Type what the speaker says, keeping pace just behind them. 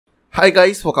Hi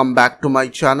guys, welcome back to my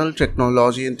channel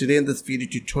Technology, and today in this video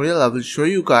tutorial I will show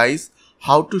you guys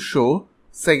how to show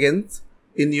seconds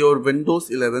in your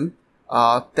Windows 11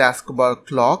 taskbar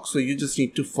clock. So you just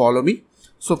need to follow me.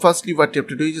 So firstly what you have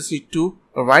to do, you just need to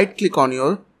right click on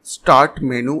your start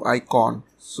menu icon.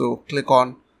 So click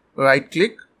on right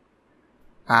click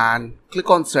and click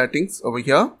on settings over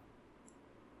here.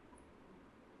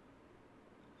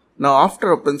 Now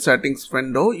after open settings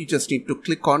window, you just need to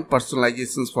click on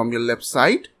personalizations from your left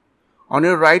side. On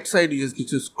your right side, you just need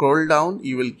to scroll down.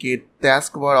 You will get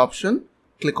taskbar option.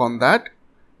 Click on that.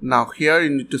 Now here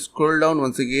you need to scroll down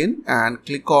once again and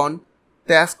click on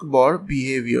taskbar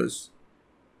behaviors.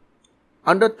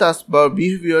 Under taskbar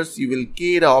behaviors, you will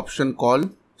get an option called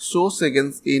show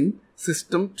seconds in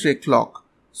system tray clock.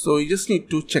 So you just need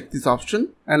to check this option,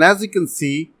 and as you can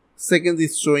see, seconds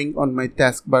is showing on my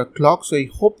taskbar clock. So I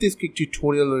hope this quick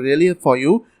tutorial will really help for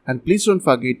you, and please don't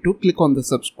forget to click on the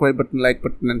subscribe button, like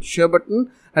button and share button.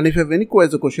 And if you have any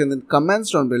queries or questions, then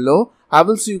comments down below. I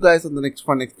will see you guys on the next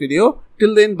video.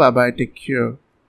 Till then, bye bye, take care.